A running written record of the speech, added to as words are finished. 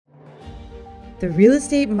The real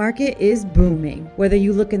estate market is booming. Whether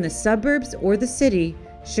you look in the suburbs or the city,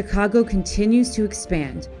 Chicago continues to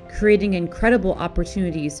expand, creating incredible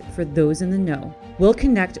opportunities for those in the know. We'll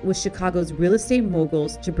connect with Chicago's real estate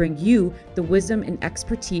moguls to bring you the wisdom and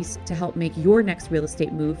expertise to help make your next real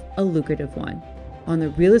estate move a lucrative one on the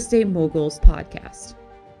Real Estate Moguls podcast.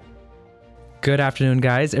 Good afternoon,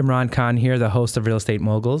 guys. Imran Khan here, the host of Real Estate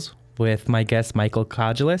Moguls, with my guest, Michael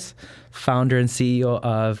Kogelis, founder and CEO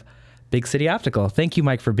of Big City Optical. Thank you,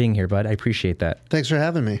 Mike, for being here, bud. I appreciate that. Thanks for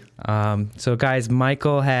having me. So, guys,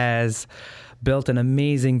 Michael has built an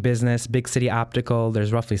amazing business, Big City Optical.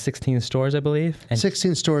 There's roughly 16 stores, I believe. And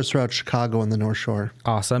 16 stores throughout Chicago and the North Shore.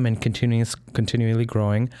 Awesome, and continually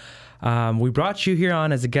growing. We brought you here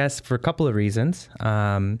on as a guest for a couple of reasons.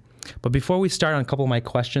 But before we start on a couple of my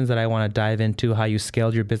questions that I want to dive into, how you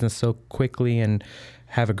scaled your business so quickly and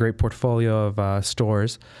have a great portfolio of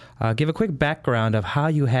stores, give a quick background of how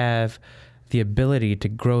you have the ability to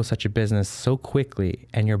grow such a business so quickly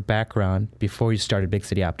and your background before you started Big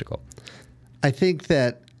City Optical. I think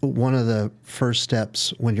that one of the first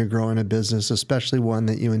steps when you're growing a business, especially one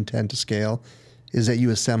that you intend to scale, is that you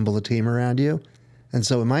assemble a team around you. And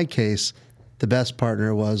so in my case, the best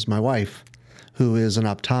partner was my wife, who is an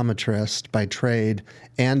optometrist by trade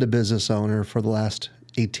and a business owner for the last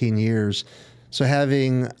 18 years. So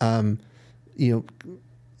having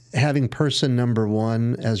person number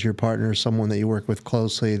one as your partner, someone that you work with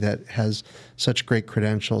closely that has such great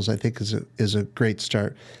credentials, I think is a great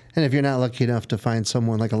start. And if you're not lucky enough to find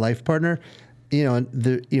someone like a life partner,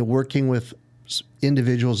 working with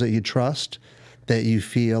individuals that you trust, that you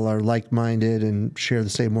feel are like-minded and share the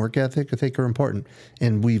same work ethic, I think are important.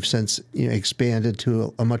 And we've since expanded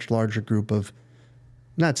to a much larger group of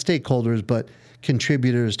not stakeholders, but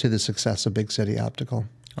contributors to the success of Big City Optical.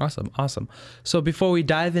 Awesome. So before we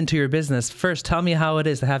dive into your business, first tell me how it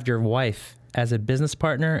is to have your wife as a business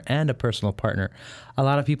partner and a personal partner. A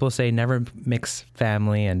lot of people say never mix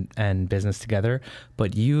family and business together,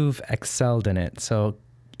 but you've excelled in it. So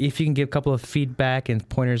if you can give a couple of feedback and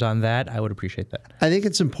pointers on that, I would appreciate that. I think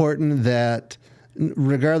it's important that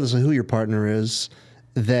regardless of who your partner is,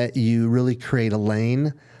 that you really create a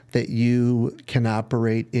lane that you can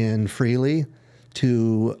operate in freely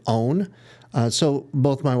to own. So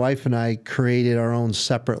both my wife and I created our own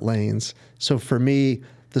separate lanes. So for me,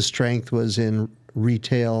 the strength was in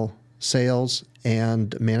retail sales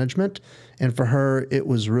and management. And for her, it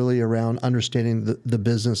was really around understanding the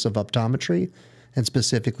business of optometry and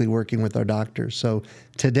specifically working with our doctors. So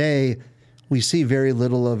today, we see very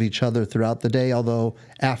little of each other throughout the day, although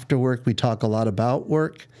after work, we talk a lot about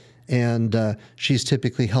work. And she's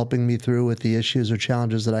typically helping me through with the issues or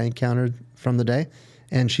challenges that I encountered from the day.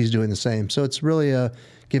 And she's doing the same. So it's really a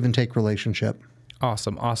give and take relationship.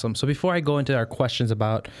 Awesome. So before I go into our questions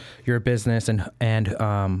about your business and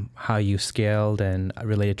how you scaled and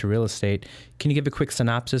related to real estate, can you give a quick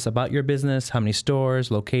synopsis about your business, how many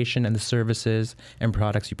stores, location, and the services and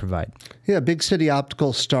products you provide? Yeah, Big City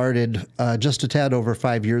Optical started just a tad over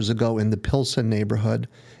 5 years ago in the Pilsen neighborhood.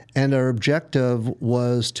 And our objective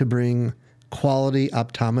was to bring quality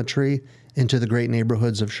optometry into the great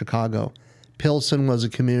neighborhoods of Chicago. Pilsen was a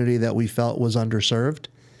community that we felt was underserved.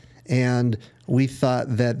 And we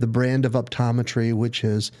thought that the brand of optometry, which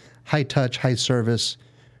is high touch, high service,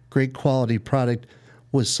 great quality product,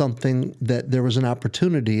 was something that there was an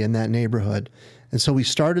opportunity in that neighborhood. And so we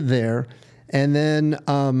started there. And then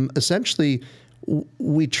essentially,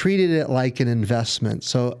 we treated it like an investment.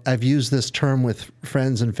 So I've used this term with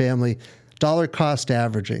friends and family, dollar cost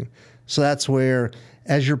averaging. So that's where,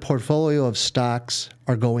 as your portfolio of stocks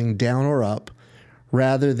are going down or up,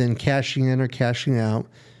 rather than cashing in or cashing out,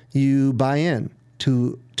 you buy in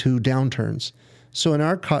to downturns. So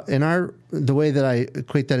the way that I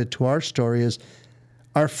equate that to our story is,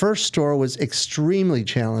 our first store was extremely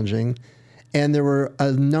challenging, and there were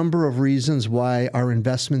a number of reasons why our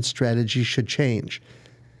investment strategy should change.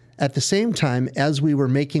 At the same time, as we were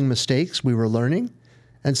making mistakes, we were learning.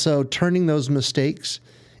 And so turning those mistakes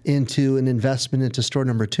into an investment into store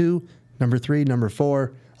number 2, number 3, number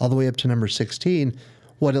 4, all the way up to number 16,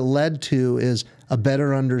 what it led to is a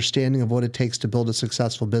better understanding of what it takes to build a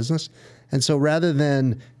successful business. And so rather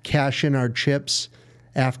than cash in our chips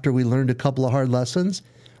after we learned a couple of hard lessons,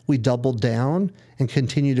 we doubled down and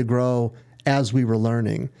continued to grow as we were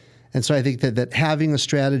learning. And so I think that having a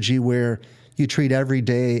strategy where you treat every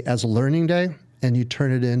day as a learning day and you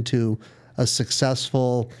turn it into a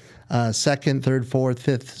successful second, third, fourth,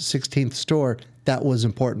 fifth, 16th store, that was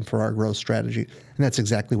important for our growth strategy. And that's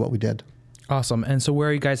exactly what we did. Awesome. And so where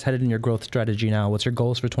are you guys headed in your growth strategy now? What's your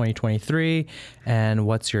goals for 2023 and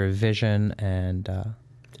what's your vision? And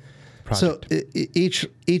project? So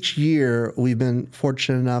each year, we've been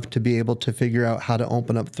fortunate enough to be able to figure out how to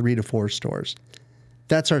open up 3 to 4 stores.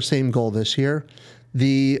 That's our same goal this year.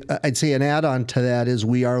 I'd say an add-on to that is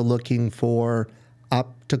we are looking for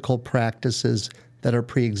optical practices that are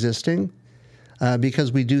pre-existing,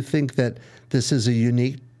 because we do think that this is a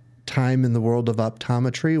unique time in the world of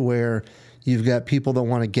optometry where you've got people that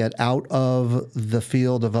want to get out of the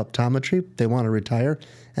field of optometry. They want to retire,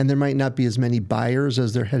 and there might not be as many buyers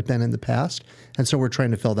as there had been in the past. And so we're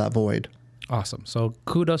trying to fill that void. Awesome. So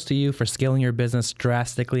kudos to you for scaling your business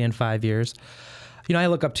drastically in 5 years. I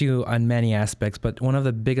look up to you on many aspects, but one of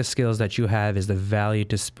the biggest skills that you have is the value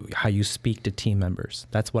to how you speak to team members.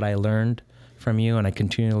 That's what I learned from you, and I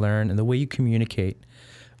continue to learn, and the way you communicate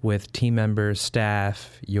with team members,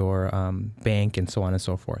 staff, your bank, and so on and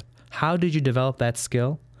so forth. How did you develop that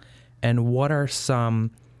skill, and what are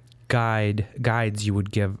some guides you would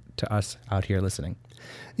give to us out here listening?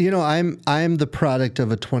 I'm the product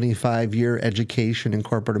of a 25-year education in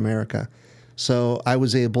corporate America. So I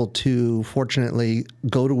was able to, fortunately,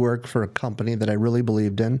 go to work for a company that I really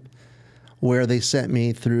believed in, where they sent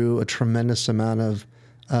me through a tremendous amount of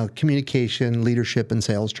communication, leadership, and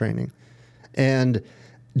sales training. And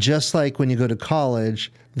just like when you go to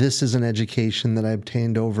college, this is an education that I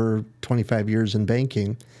obtained over 25 years in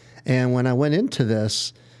banking. And when I went into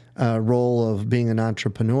this role of being an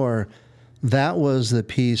entrepreneur, that was the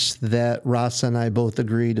piece that Rasa and I both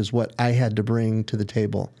agreed is what I had to bring to the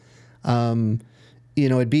table.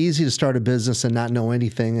 It'd be easy to start a business and not know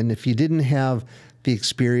anything. And if you didn't have the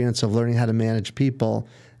experience of learning how to manage people,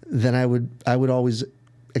 then I would always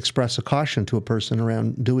express a caution to a person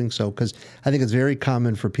around doing so, because I think it's very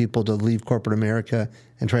common for people to leave corporate America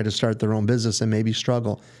and try to start their own business and maybe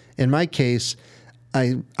struggle. In my case,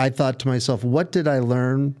 I thought to myself, what did I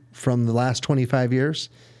learn from the last 25 years?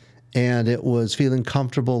 And it was feeling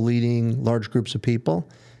comfortable leading large groups of people.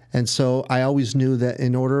 And so I always knew that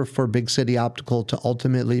in order for Big City Optical to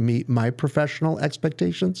ultimately meet my professional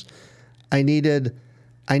expectations, I needed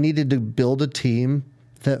to build a team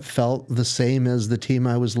that felt the same as the team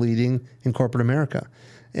I was leading in corporate America.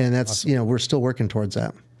 And that's, awesome. We're still working towards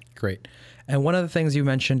that. Great. And one of the things you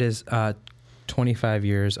mentioned is 25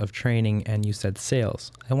 years of training, and you said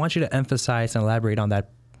sales. I want you to emphasize and elaborate on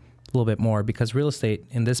that a little bit more, because real estate,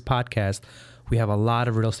 in this podcast, we have a lot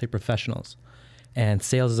of real estate professionals, and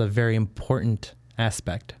sales is a very important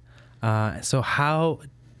aspect. So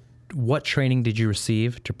what training did you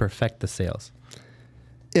receive to perfect the sales?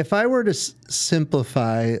 If I were to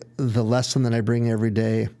simplify the lesson that I bring every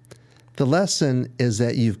day, the lesson is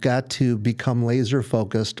that you've got to become laser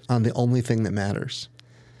focused on the only thing that matters.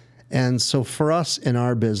 And so for us in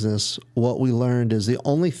our business, what we learned is the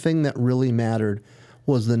only thing that really mattered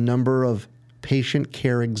was the number of patient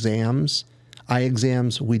care exams, eye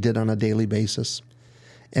exams we did on a daily basis.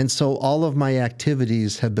 And so all of my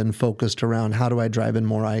activities have been focused around how do I drive in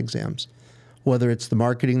more eye exams, whether it's the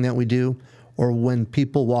marketing that we do, or when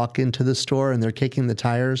people walk into the store and they're kicking the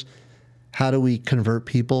tires, how do we convert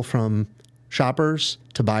people from shoppers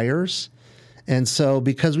to buyers? And so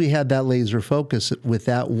because we had that laser focus with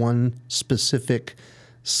that one specific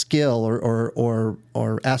skill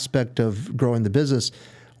or aspect of growing the business,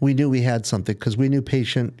 we knew we had something, because we knew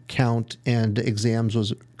patient count and exams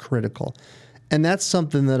was critical. And that's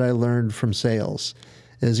something that I learned from sales,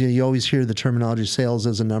 is you always hear the terminology sales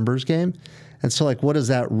as a numbers game. And so what does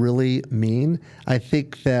that really mean? I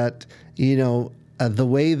think that, the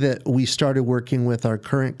way that we started working with our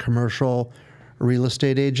current commercial real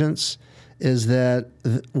estate agents is that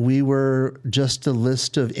we were just a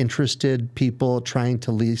list of interested people trying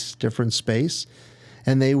to lease different space.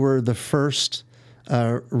 And they were the first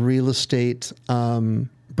real estate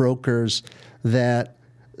brokers that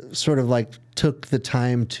sort of took the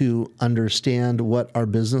time to understand what our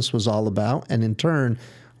business was all about. And in turn,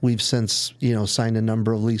 we've since, signed a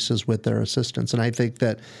number of leases with their assistants. And I think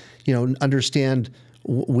that, understand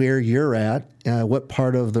where you're at, what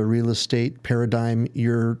part of the real estate paradigm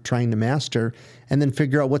you're trying to master, and then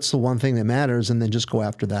figure out what's the one thing that matters, and then just go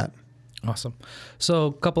after that. Awesome. So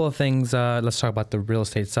a couple of things. Let's talk about the real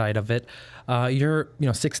estate side of it. You're,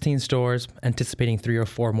 16 stores, anticipating 3 or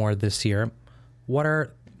 4 more this year. What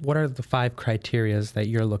are the 5 criterias that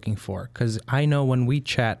you're looking for? Because I know when we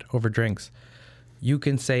chat over drinks, you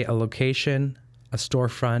can say a location, a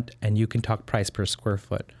storefront, and you can talk price per square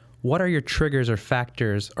foot. What are your triggers or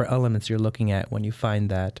factors or elements you're looking at when you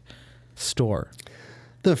find that store?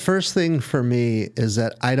 The first thing for me is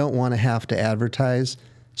that I don't want to have to advertise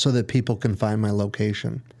so that people can find my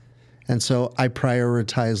location. And so I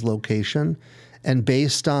prioritize location. And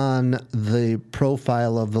based on the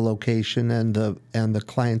profile of the location and the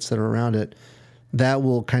clients that are around it, that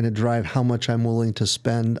will kind of drive how much I'm willing to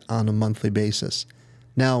spend on a monthly basis.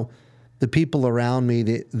 Now, the people around me,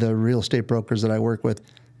 the real estate brokers that I work with,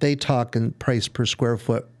 they talk in price per square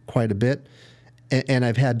foot quite a bit, and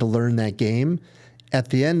I've had to learn that game. At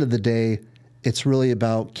the end of the day, it's really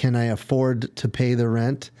about, can I afford to pay the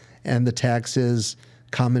rent and the taxes,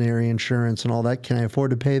 common area insurance and all that? Can I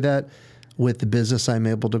afford to pay that with the business I'm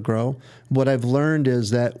able to grow? What I've learned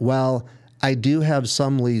is that while I do have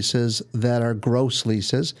some leases that are gross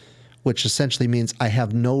leases, which essentially means I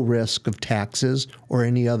have no risk of taxes or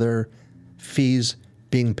any other fees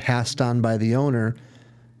being passed on by the owner,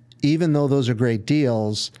 even though those are great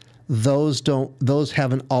deals, those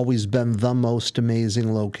haven't always been the most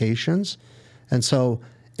amazing locations. And so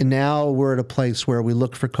now we're at a place where we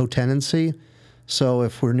look for co-tenancy. So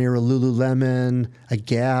if we're near a Lululemon, a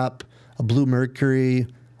Gap, a Blue Mercury,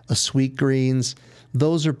 a Sweet Greens,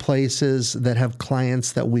 those are places that have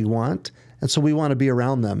clients that we want. And so we want to be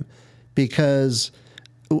around them because,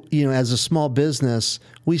 as a small business,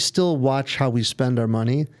 we still watch how we spend our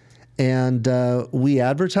money, and we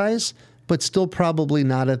advertise, but still probably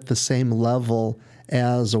not at the same level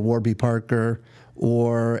as a Warby Parker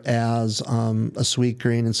or as a Sweet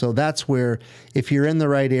Green. And so that's where, if you're in the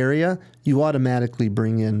right area, you automatically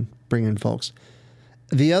bring in folks.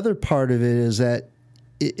 The other part of it is that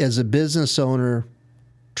as a business owner,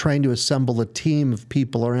 trying to assemble a team of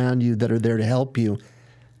people around you that are there to help you,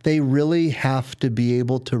 they really have to be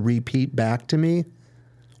able to repeat back to me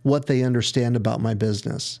what they understand about my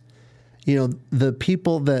business. The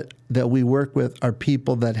people that we work with are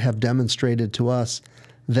people that have demonstrated to us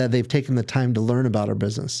that they've taken the time to learn about our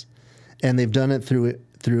business. And they've done it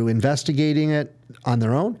through investigating it on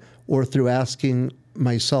their own or through asking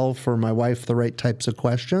myself or my wife the right types of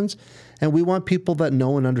questions. And we want people that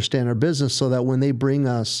know and understand our business so that when they bring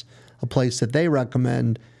us a place that they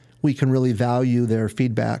recommend, we can really value their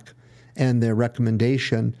feedback and their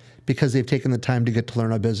recommendation because they've taken the time to get to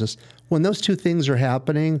learn our business. When those two things are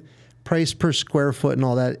happening, price per square foot and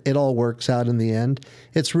all that, it all works out in the end.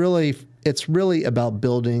 It's really about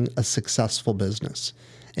building a successful business.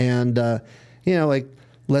 And,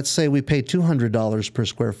 let's say we pay $200 per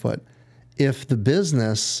square foot. If the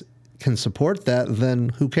business can support that, then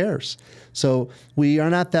who cares? So we are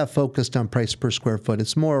not that focused on price per square foot.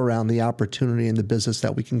 It's more around the opportunity and the business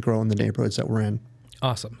that we can grow in the neighborhoods that we're in.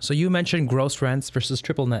 Awesome. So you mentioned gross rents versus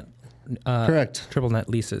triple net. Correct. Triple net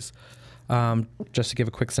leases. Just to give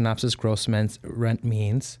a quick synopsis, gross rent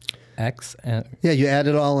means X. Yeah, you add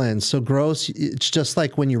it all in. So gross, it's just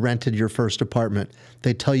like when you rented your first apartment.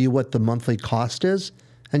 They tell you what the monthly cost is,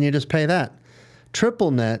 and you just pay that. Triple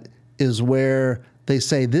net is where they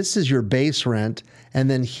say this is your base rent, and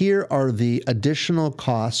then here are the additional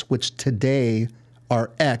costs, which today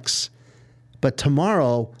are X, but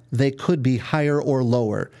tomorrow they could be higher or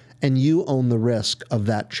lower, and you own the risk of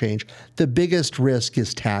that change. The biggest risk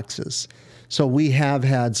is taxes. So we have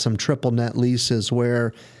had some triple net leases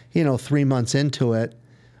where, 3 months into it,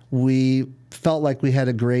 we felt like we had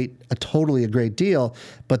a totally great deal,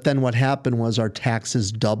 but then what happened was our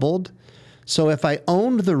taxes doubled. So if I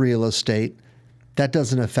owned the real estate, that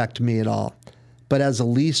doesn't affect me at all. But as a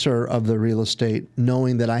leaser of the real estate,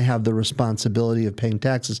 knowing that I have the responsibility of paying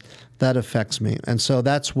taxes, that affects me. And so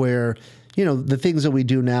that's where, the things that we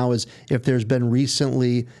do now is if there's been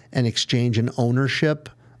recently an exchange in ownership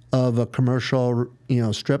of a commercial,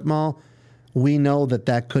 strip mall, we know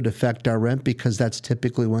that could affect our rent because that's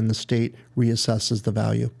typically when the state reassesses the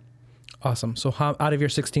value. Awesome. So out of your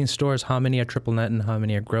 16 stores, how many are triple net and how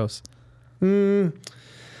many are gross?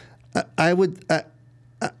 I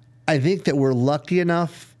think that we're lucky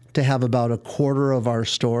enough to have about a quarter of our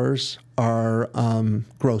stores are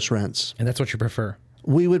gross rents. And that's what you prefer?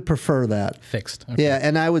 We would prefer that. Fixed. Okay. Yeah,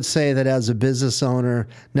 and I would say that as a business owner,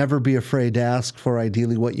 never be afraid to ask for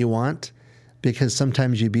ideally what you want, because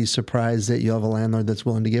sometimes you'd be surprised that you have a landlord that's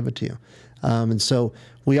willing to give it to you. And so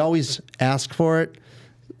we always ask for it.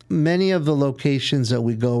 Many of the locations that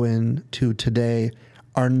we go into today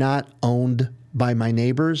are not owned by my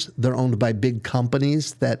neighbors. They're owned by big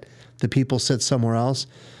companies that the people sit somewhere else.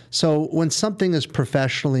 So when something is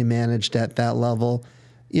professionally managed at that level,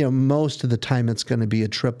 most of the time it's going to be a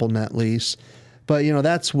triple net lease. But,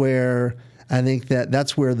 that's where I think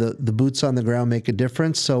that's where the boots on the ground make a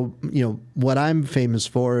difference. So, what I'm famous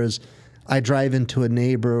for is I drive into a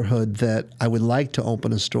neighborhood that I would like to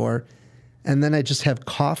open a store, and then I just have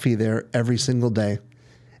coffee there every single day.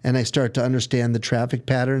 And I start to understand the traffic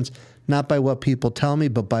patterns, not by what people tell me,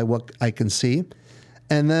 but by what I can see.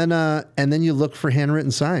 And then you look for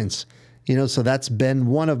handwritten signs. So that's been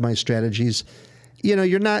one of my strategies.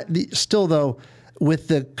 You're not still though with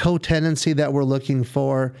the co-tenancy that we're looking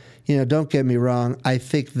for. Don't get me wrong. I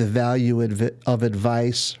think the value of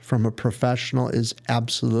advice from a professional is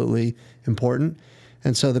absolutely important.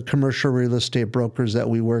 And so the commercial real estate brokers that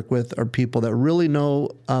we work with are people that really know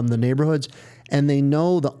the neighborhoods, and they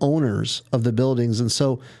know the owners of the buildings. And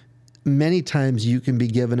so many times you can be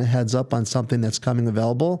given a heads up on something that's coming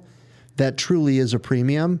available that truly is a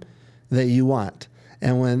premium that you want.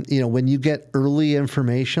 And when you get early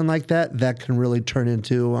information like that, that can really turn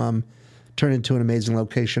into an amazing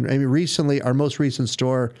location. I mean, recently, our most recent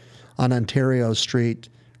store on Ontario Street,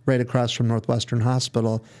 right across from Northwestern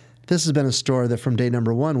Hospital, this has been a store that from day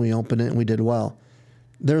number one, we opened it and we did well.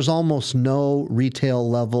 There's almost no retail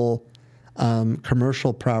level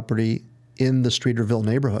commercial property in the Streeterville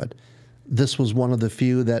neighborhood. This was one of the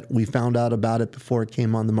few that we found out about it before it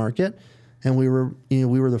came on the market. And we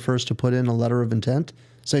were the first to put in a letter of intent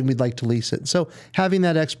saying we'd like to lease it. So having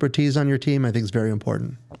that expertise on your team, I think, is very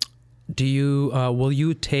important. Will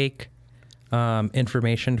you take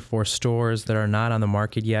information for stores that are not on the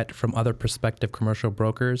market yet from other prospective commercial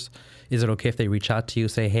brokers? Is it okay if they reach out to you,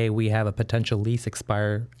 say, hey, we have a potential lease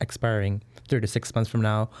expiring 3 to 6 months from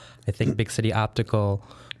now. I think Big City Optical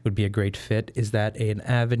would be a great fit. Is that an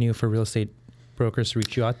avenue for real estate brokers to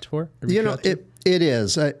reach you out for? It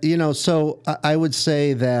is. So I would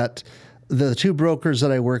say that the two brokers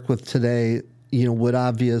that I work with today, would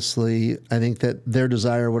obviously, I think that their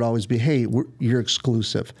desire would always be, hey, you're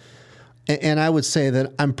exclusive. And I would say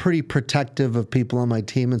that I'm pretty protective of people on my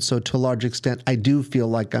team. And so to a large extent, I do feel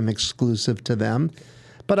like I'm exclusive to them.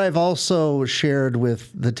 But I've also shared with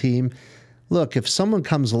the team, look, if someone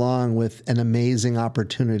comes along with an amazing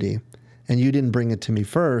opportunity and you didn't bring it to me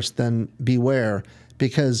first, then beware,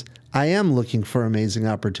 because I am looking for amazing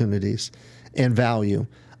opportunities and value.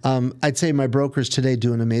 I'd say my brokers today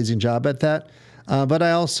do an amazing job at that. But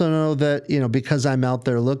I also know that, because I'm out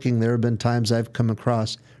there looking, there have been times I've come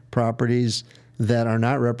across properties that are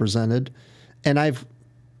not represented, and I've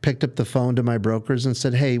picked up the phone to my brokers and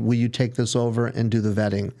said, hey, will you take this over and do the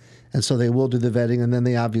vetting? And so they will do the vetting, and then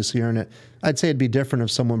they obviously earn it. I'd say it'd be different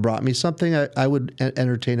if someone brought me something. I would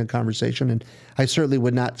entertain a conversation, and I certainly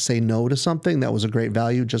would not say no to something that was a great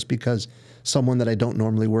value just because someone that I don't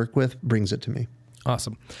normally work with brings it to me.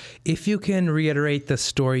 Awesome. If you can reiterate the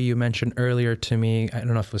story you mentioned earlier to me, I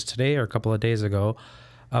don't know if it was today or a couple of days ago,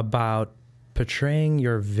 about portraying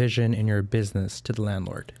your vision in your business to the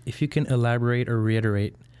landlord. If you can elaborate or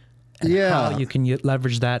reiterate how you can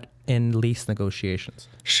leverage that in lease negotiations.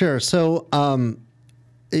 Sure. So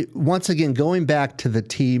once again, going back to the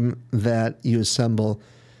team that you assemble,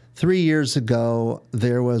 3 years ago,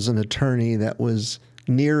 there was an attorney that was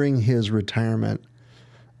nearing his retirement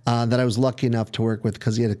that I was lucky enough to work with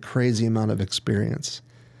because he had a crazy amount of experience.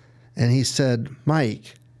 And he said,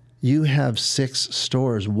 Mike, you have 6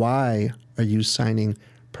 stores. Why are you signing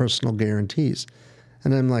personal guarantees?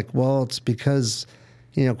 And I'm like, well, it's because,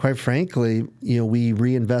 quite frankly, we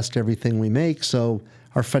reinvest everything we make. So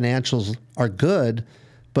our financials are good,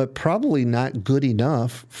 but probably not good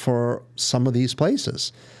enough for some of these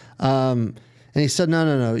places. And he said,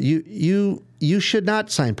 no, you should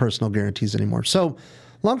not sign personal guarantees anymore. So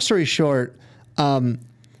long story short,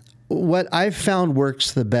 what I've found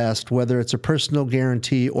works the best, whether it's a personal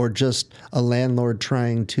guarantee or just a landlord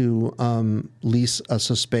trying to lease us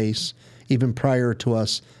a space, even prior to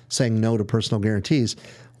us saying no to personal guarantees,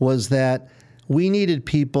 was that we needed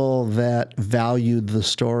people that valued the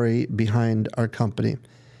story behind our company.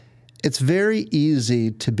 It's very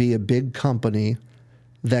easy to be a big company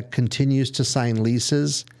that continues to sign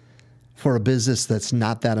leases for a business that's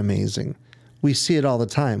not that amazing. We see it all the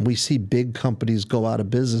time. We see big companies go out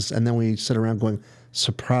of business, and then we sit around going,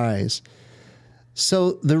 surprise.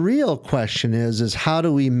 So the real question is how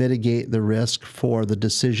do we mitigate the risk for the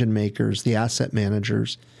decision makers, the asset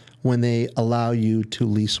managers, when they allow you to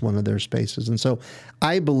lease one of their spaces? And so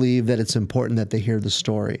I believe that it's important that they hear the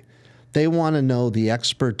story. They want to know the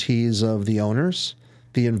expertise of the owners,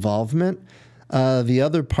 the involvement. The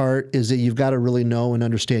other part is that you've got to really know and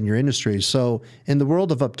understand your industry. So in the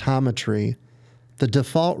world of optometry, the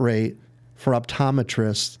default rate for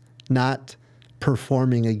optometrists not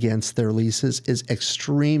performing against their leases is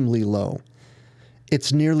extremely low.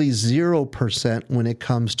 It's nearly 0% when it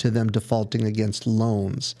comes to them defaulting against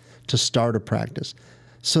loans to start a practice.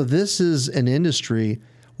 So this is an industry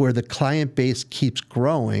where the client base keeps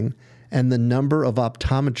growing and the number of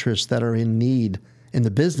optometrists that are in need in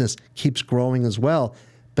the business keeps growing as well,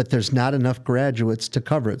 but there's not enough graduates to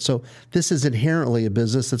cover it. So this is inherently a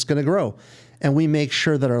business that's going to grow. And we make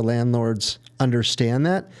sure that our landlords understand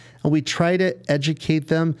that. And we try to educate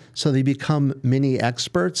them so they become mini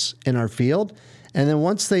experts in our field. And then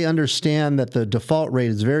once they understand that the default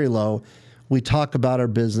rate is very low, we talk about our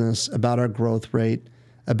business, about our growth rate,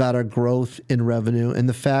 about our growth in revenue, and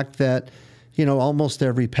the fact that, almost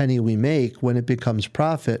every penny we make, when it becomes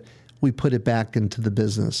profit, we put it back into the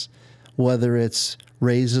business, whether it's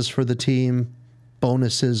raises for the team,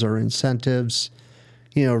 bonuses or incentives.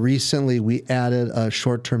 Recently we added a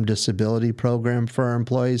short-term disability program for our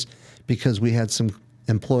employees because we had some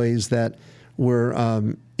employees that were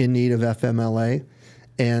in need of FMLA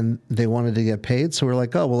and they wanted to get paid. So we're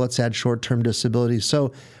like, oh, well, let's add short-term disability.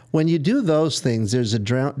 So when you do those things, there's a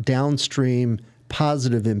downstream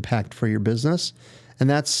positive impact for your business. And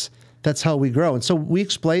that's how we grow. And so we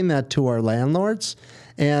explain that to our landlords.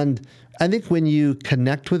 And I think when you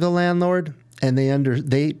connect with a landlord and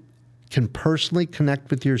they can personally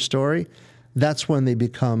connect with your story, that's when they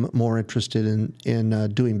become more interested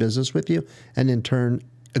in doing business with you, and in turn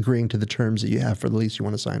agreeing to the terms that you have for the lease you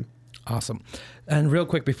want to sign. Awesome. And real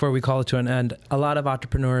quick before we call it to an end, a lot of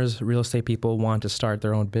entrepreneurs, real estate people want to start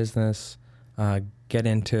their own business, get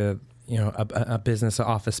into a business, an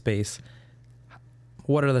office space.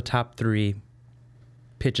 What are the top 3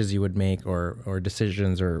 pitches you would make or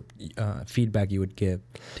decisions or feedback you would give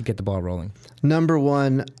to get the ball rolling? Number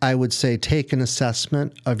 1, I would say take an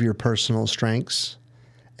assessment of your personal strengths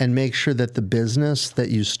and make sure that the business that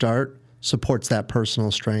you start supports that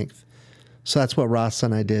personal strength. So that's what Ross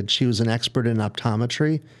and I did. She was an expert in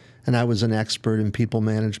optometry, and I was an expert in people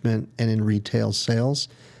management and in retail sales.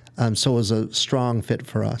 So it was a strong fit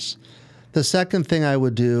for us. The second thing I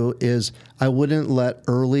would do is I wouldn't let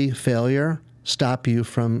early failure stop you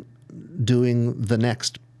from doing the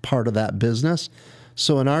next part of that business.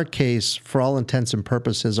 So in our case, for all intents and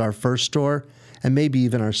purposes, our first store and maybe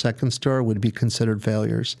even our second store would be considered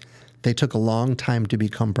failures. They took a long time to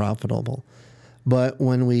become profitable. But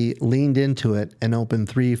when we leaned into it and opened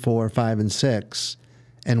 3, 4, 5, and 6,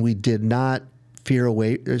 and we did not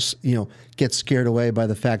get scared away by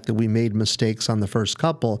the fact that we made mistakes on the first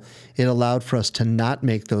couple, it allowed for us to not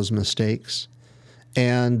make those mistakes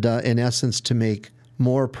and, in essence, to make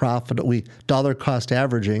more profitable. We dollar cost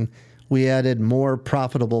averaging. We added more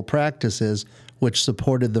profitable practices, which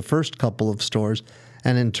supported the first couple of stores,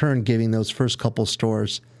 and in turn giving those first couple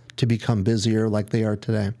stores to become busier like they are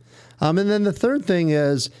today. And then the third thing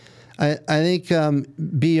is, I think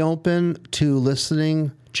be open to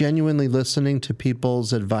listening, genuinely listening to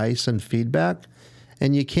people's advice and feedback.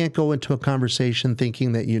 And you can't go into a conversation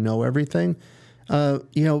thinking that you know everything.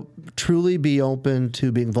 Truly be open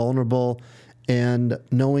to being vulnerable and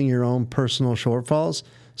knowing your own personal shortfalls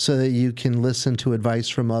so that you can listen to advice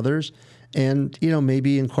from others and,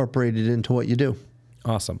 maybe incorporate it into what you do.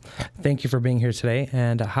 Awesome. Thank you for being here today.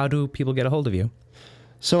 And how do people get a hold of you?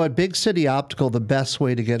 So at Big City Optical, the best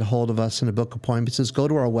way to get a hold of us and to book appointments is go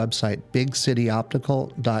to our website,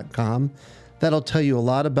 bigcityoptical.com. That'll tell you a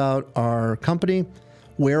lot about our company,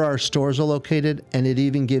 where our stores are located, and it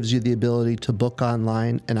even gives you the ability to book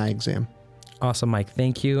online an eye exam. Awesome, Mike.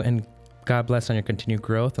 Thank you, and God bless on your continued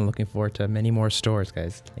growth, and looking forward to many more stores,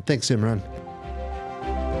 guys. Thanks, Imran.